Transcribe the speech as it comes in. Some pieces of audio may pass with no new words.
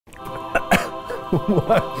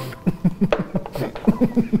What?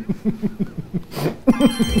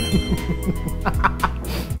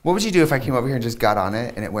 What would you do if I came over here and just got on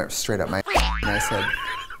it and it went straight up my and I said...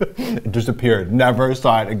 It disappeared. Never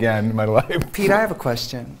saw it again in my life. Pete, I have a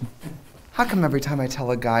question. How come every time I tell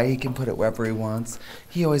a guy he can put it wherever he wants,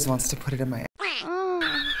 he always wants to put it in my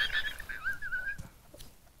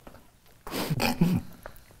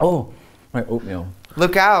Oh, my oatmeal.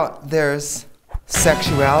 Look out, there's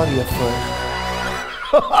sexuality afoot.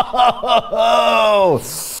 Oh!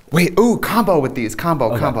 Wait, ooh, combo with these,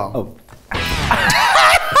 combo. Oh.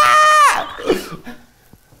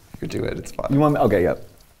 You do it, it's fun. You want me? Okay, yep.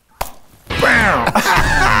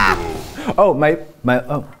 Oh, oh.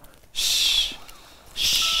 Shh.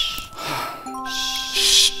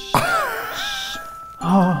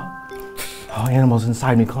 Oh, animals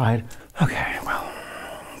inside me, Clyde. Okay, well,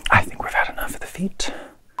 I think we've had enough of the feet.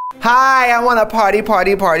 Hi, I want to party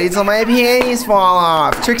till my panties fall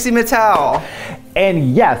off. Trixie Mattel.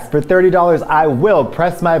 And yes, for $30, I will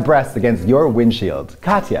press my breasts against your windshield.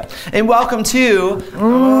 Katya. And welcome to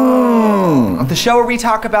the show where we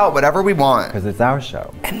talk about whatever we want. Because it's our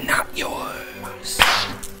show. And not yours.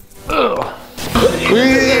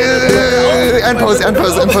 And pose.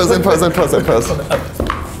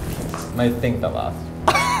 My thing fell off.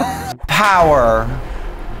 Power.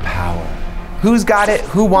 Who's got it,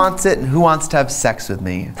 who wants it, and who wants to have sex with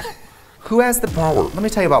me? Who has the power? Let me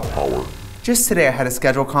tell you about power. Just today I had a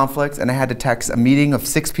schedule conflict and I had to text a meeting of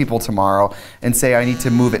 6 people tomorrow and say I need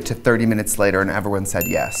to move it to 30 minutes later and everyone said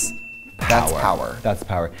yes. That's power. That's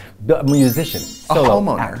power. A musician, solo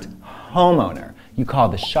homeowner. act. Homeowner. You call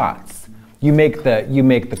the shots. You make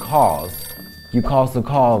the calls. You also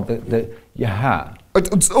call yeah. And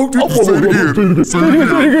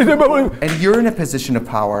you're in a position of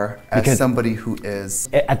power as somebody who is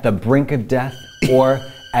at the brink of death or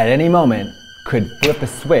at any moment could flip a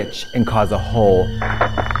switch and cause a whole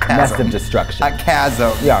mess of destruction. A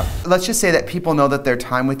chasm. Yeah. Let's just say that people know that their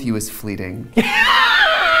time with you is fleeting.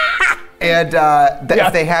 And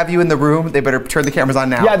if they have you in the room, they better turn the cameras on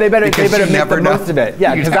now. Yeah, they better make the most of it.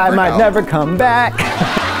 Yeah, because I might never come back.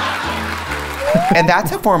 And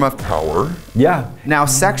that's a form of power. Yeah. Now,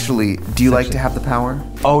 sexually, do you like to have the power?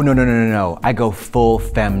 Oh, no. I go full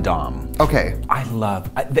femdom. Okay.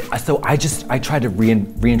 So I tried to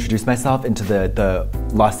reintroduce myself into the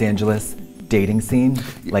Los Angeles dating scene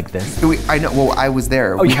like this. I know, well, I was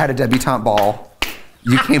there. We had a debutante ball.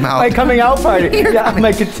 You came out. My coming out party. Yeah,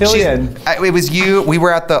 my cotillion. It was you, we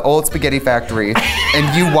were at the old spaghetti factory,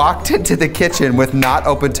 and you walked into the kitchen with not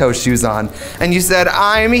open toe shoes on, and you said,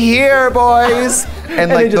 "I'm here, boys." And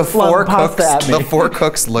like the four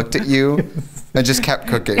cooks looked at you and just kept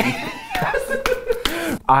cooking. This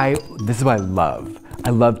is what I love. I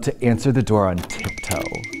love to answer the door on tiptoe.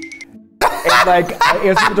 And like, I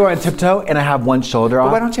answer the door on tiptoe, and I have one shoulder off.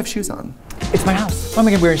 Well, why don't you have shoes on? It's my house. Why am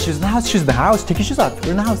I gonna wear shoes in the house? Shoes in the house. Take your shoes off.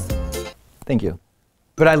 You're in the house. Thank you.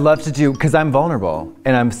 But I love to do, because I'm vulnerable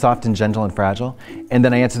and I'm soft and gentle and fragile. And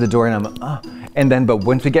then I answer the door and but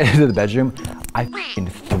once we get into the bedroom, I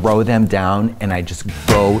throw them down and I just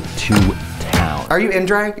go to town. Are you in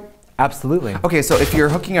drag? Absolutely. Okay, so if you're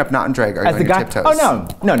hooking up not in drag, are you on your tiptoes? Oh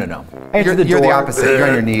no. Answer the door. You're the opposite. You're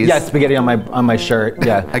on your knees. Yeah, spaghetti on my shirt.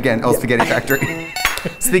 Yeah. Again, old spaghetti factory.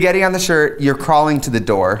 Spaghetti on the shirt, you're crawling to the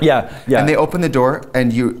door. Yeah. And they open the door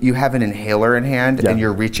and you have an inhaler in hand and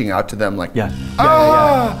you're reaching out to them like, yeah.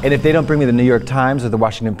 And if they don't bring me the New York Times or the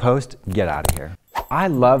Washington Post, get out of here. I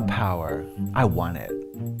love power. I want it.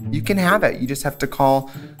 You can have it. You just have to call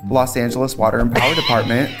Los Angeles Water and Power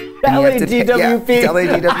Department. LADWP.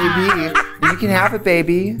 LADWP. You can have it,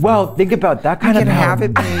 baby. Well, think about that kind of power. You can have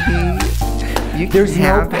it, baby. There's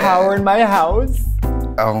no power in my house.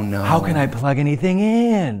 Oh no. How can I plug anything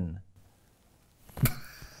in?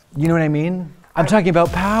 You know what I mean? I'm talking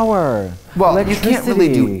about power. Well, you can't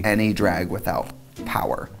really do any drag without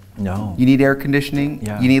power. No. You need air conditioning.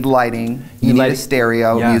 Yeah. You need lighting. You need a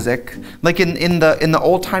stereo, music. Like in the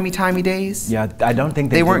old timey days. Yeah, I don't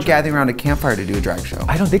think they weren't gathering around a campfire to do a drag show.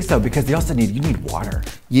 I don't think so because they also you need water.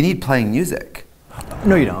 You need playing music.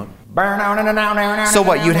 No, you don't. So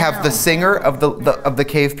what? You'd have the singer of the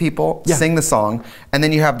cave people sing the song, and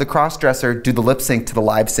then you have the cross-dresser do the lip sync to the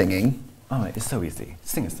live singing. Oh, it's so easy.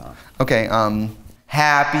 Sing a song. Okay.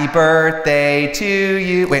 Happy birthday to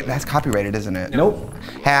you. Wait, that's copyrighted, isn't it? Nope.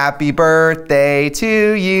 Happy birthday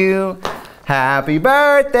to you. Happy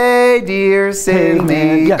birthday, dear Cindy.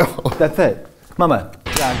 Hey, yeah, that's it. Mama,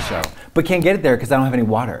 drag show. But can't get it there because I don't have any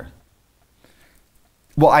water.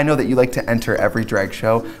 Well, I know that you like to enter every drag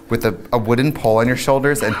show with a wooden pole on your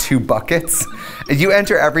shoulders and 2 buckets. And you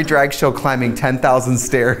enter every drag show climbing 10,000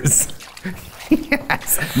 stairs.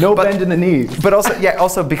 Yes. No bend in the knees. But also, yeah,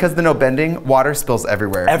 also because of the no bending, water spills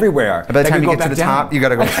everywhere. Everywhere. By the time you get to the down. top, you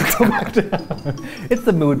gotta go back down. It's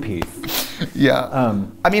the mood piece. Yeah.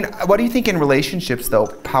 I mean, what do you think in relationships though?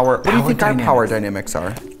 What do you think our power dynamics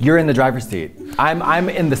are? You're in the driver's seat. I'm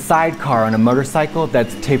in the sidecar on a motorcycle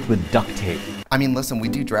that's taped with duct tape. I mean, listen, we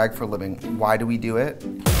do drag for a living. Why do we do it?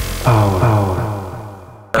 Power.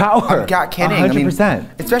 I'm not kidding. 100%. I mean,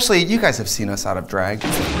 especially, you guys have seen us out of drag.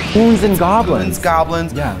 Goons and goblins.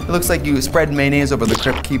 Goblins. Yeah. It looks like you spread mayonnaise over the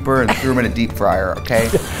crypt keeper and threw him in a deep fryer, okay?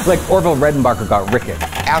 Like Orville Redenbacher got rickets.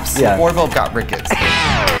 Absolutely. Yeah. Orville got rickets.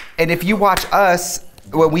 And if you watch us,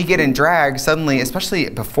 when we get in drag, suddenly, especially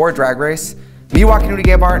before Drag Race, when you walk into a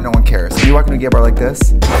gay bar, no one cares. When you walk into a gay bar like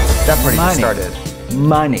this, that party just started.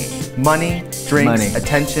 Money. Money, drinks,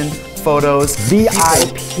 attention, photos.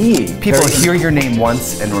 VIP. People hear your name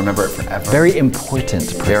once and remember it forever. Very important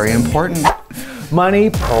person. Very important. Money,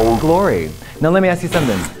 power, glory. Now let me ask you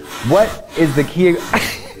something. What is the key?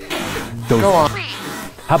 Go on.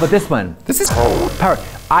 How about this one? This is power.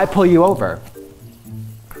 I pull you over.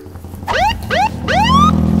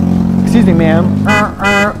 Excuse me, ma'am.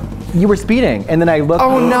 You were speeding, and then I looked.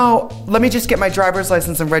 Oh no! Let me just get my driver's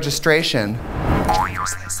license and registration.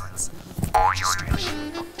 Driver's license,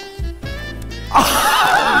 registration.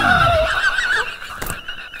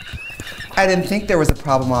 I didn't think there was a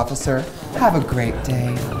problem, officer. Have a great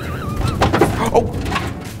day. Oh!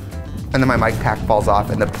 And then my mic pack falls off,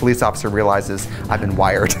 and the police officer realizes I've been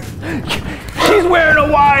wired. She's wearing a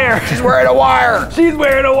wire. She's wearing a wire. She's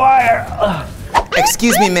wearing a wire.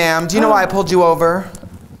 Excuse me, ma'am. Do you know why I pulled you over?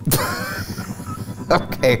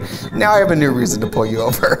 Okay, now I have a new reason to pull you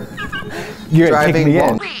over. You're driving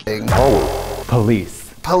taking me in.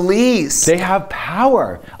 Police. Police. They have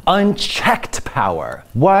power, unchecked power.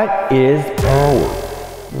 What is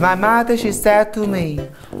power? My mother, she said to me,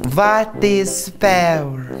 what is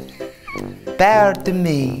power? Power to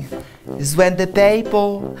me is when the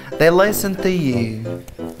people, they listen to you.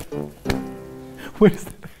 What is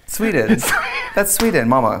that? Sweden. That's Sweden,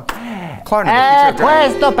 mama. Klarna,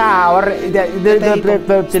 questo power.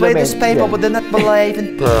 Swedish people would not believe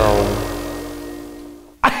in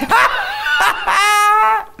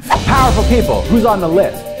powerful people. Who's on the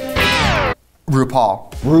list?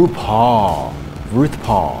 RuPaul. RuPaul. Ruth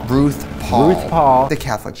Paul. Ruth Paul. Ruth Paul. The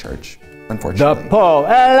Catholic Church, unfortunately. The Pope.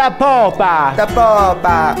 La Popa. The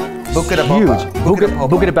Popa. Buca de Popa.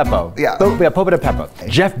 Buca de Beppo. Yeah. Popa de Peppo.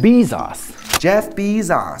 Jeff Bezos. Jeff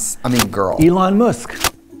Bezos. I mean, girl. Elon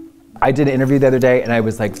Musk. I did an interview the other day, and I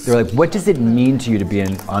was like, they were like, what does it mean to you to be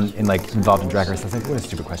involved in Drag Race? I was like, what a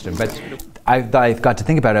stupid question. But I got to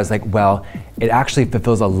think about it. I was like, well, it actually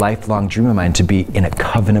fulfills a lifelong dream of mine to be in a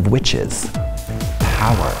coven of witches.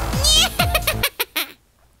 Power.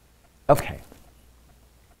 Okay.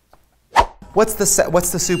 What's the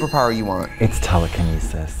superpower you want? It's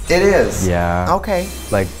telekinesis. It is? Yeah. Okay.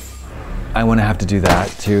 Like, I want to have to do that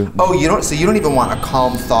too. Oh, so you don't even want a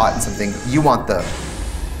calm thought and something. You want the.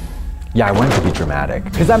 Yeah, I want it to be dramatic.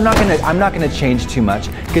 Because I'm not gonna change too much.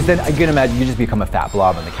 Because then you can imagine you just become a fat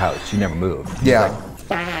blob on the couch. You never move. Yeah.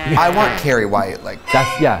 I want Carrie White, like.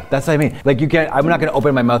 That's what I mean. Like I'm not gonna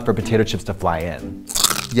open my mouth for potato chips to fly in.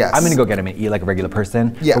 Yes. I'm gonna go get them and eat like a regular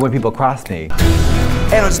person. Yeah. But when people cross me.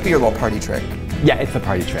 And it'll just be your little party trick. Yeah, it's a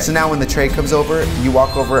party trick. So now when the tray comes over, you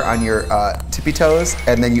walk over on your tippy toes,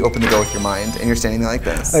 and then you open the door with your mind, and you're standing there like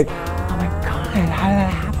this. Like, oh my God, how did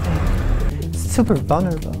that happen? Super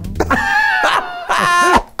vulnerable.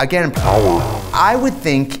 Again, I would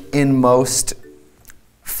think in most,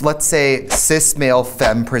 let's say, cis male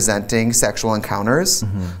femme presenting sexual encounters,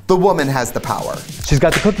 the woman has the power. She's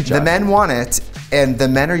got the cookie jar. The men want it, and the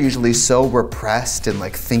men are usually so repressed and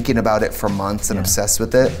like thinking about it for months and obsessed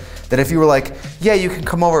with it, that if you were like, yeah, you can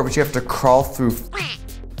come over, but you have to crawl through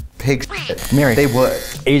pig shit, Mary, they would.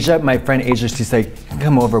 Asia, my friend Asia, she's like,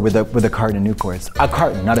 come over with a carton of Newports. A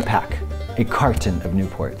carton, not a pack. A carton of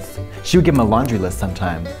Newports. She would give him a laundry list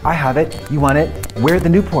sometime. I have it, you want it, where are the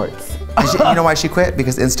Newports? You know why she quit?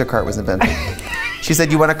 Because Instacart was invented. She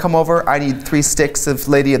said, you want to come over? I need 3 sticks of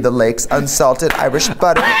Lady of the Lakes unsalted Irish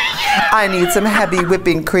butter. I need some heavy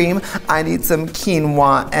whipping cream. I need some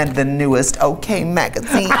quinoa and the newest OK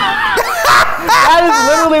magazine. That is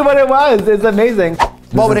literally what it was. It's amazing.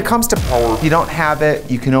 Well, when it comes to power, if you don't have it,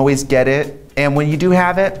 you can always get it. And when you do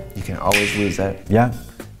have it, you can always lose it. Yeah.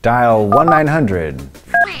 Dial 1-900.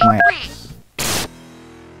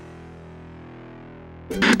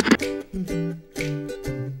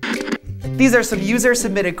 These are some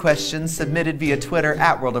user-submitted questions submitted via Twitter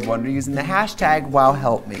at World of Wonder using the hashtag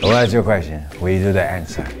 #WowHelpMe. What's your question? We do the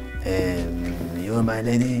answer. You and my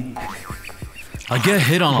lady, I get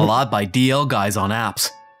hit on a lot by DL guys on apps.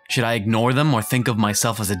 Should I ignore them or think of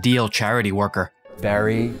myself as a DL charity worker?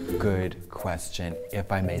 Very good question,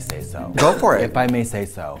 if I may say so. Go for it. If I may say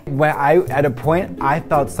so. When at a point, I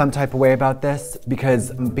felt some type of way about this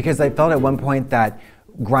because I felt at one point that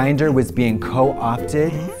Grindr was being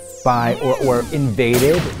co-opted by, or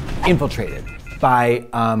invaded, infiltrated by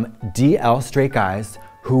DL straight guys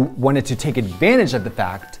who wanted to take advantage of the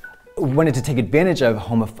fact, wanted to take advantage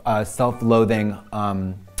of self-loathing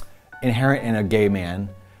inherent in a gay man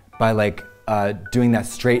by like doing that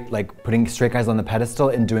straight, like putting straight guys on the pedestal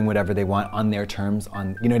and doing whatever they want on their terms,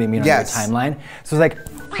 on, you know what I mean, on Yes. their timeline. So it's like,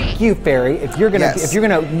 f you, fairy. If you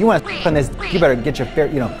want to on this, you better get your fair,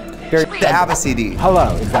 you know, fair. The ABCD.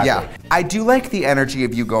 Hello, exactly. Yeah, I do like the energy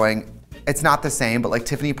of you going, it's not the same, but like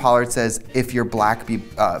Tiffany Pollard says, if you're black,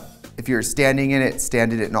 if you're standing in it,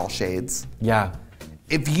 stand in it in all shades. Yeah.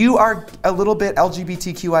 If you are a little bit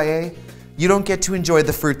LGBTQIA, you don't get to enjoy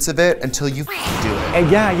the fruits of it until you do it.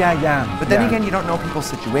 Yeah. But then again, you don't know people's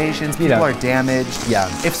situations. People Yeah. are damaged. Yeah.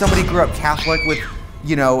 If somebody grew up Catholic with,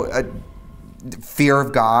 you know, a fear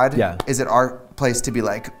of God, Yeah. is it our place to be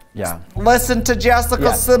like, Yeah. listen to Jessica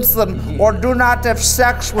Yeah. Simpson or do not have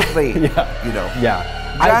sex with me? Yeah. You know.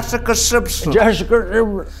 Yeah. Jessica Simpson.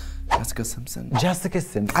 Jessica Simpson. Jessica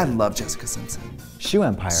Simpson. I love Jessica Simpson. Shoe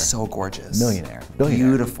Empire. So gorgeous. Billionaire.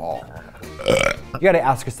 Beautiful. You gotta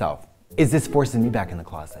ask yourself, is this forcing me back in the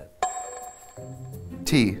closet?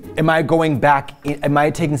 T. Am I going back, am I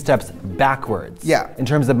taking steps backwards? Yeah. In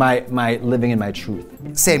terms of my living in my truth?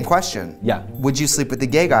 Same question. Yeah. Would you sleep with the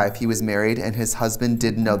gay guy if he was married and his husband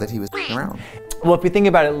didn't know that he was around? Well, if you think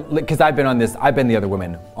about it, because I've been the other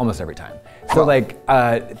woman almost every time. So Well, like,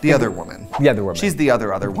 The other woman. The other woman. She's the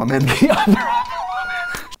other woman.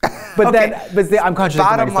 But Okay. then, I'm contradicting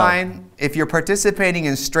Bottom myself. line, if you're participating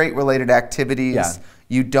in straight-related activities, Yeah.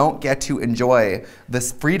 you don't get to enjoy the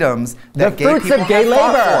freedoms The that gay fruits people of gay have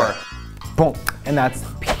fought labor. for. Boom. And that's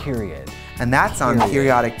period. And that's on Period.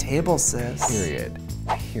 periodic table, sis. Period.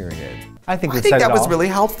 I think I we've think said that it was all. really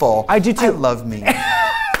helpful. I do too. I love me.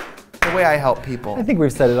 The way I help people. I think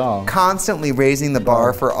we've said it all. Constantly raising the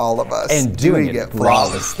bar for all of us. And doing it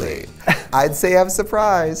flawlessly. I'd say I'm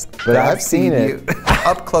surprised, But I've seen it. you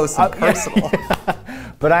up close and personal.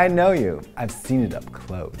 But I know you. I've seen it up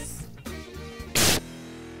close.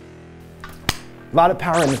 A lot of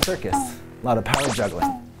power in the circus. A lot of power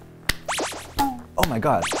juggling. Oh my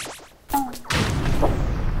God.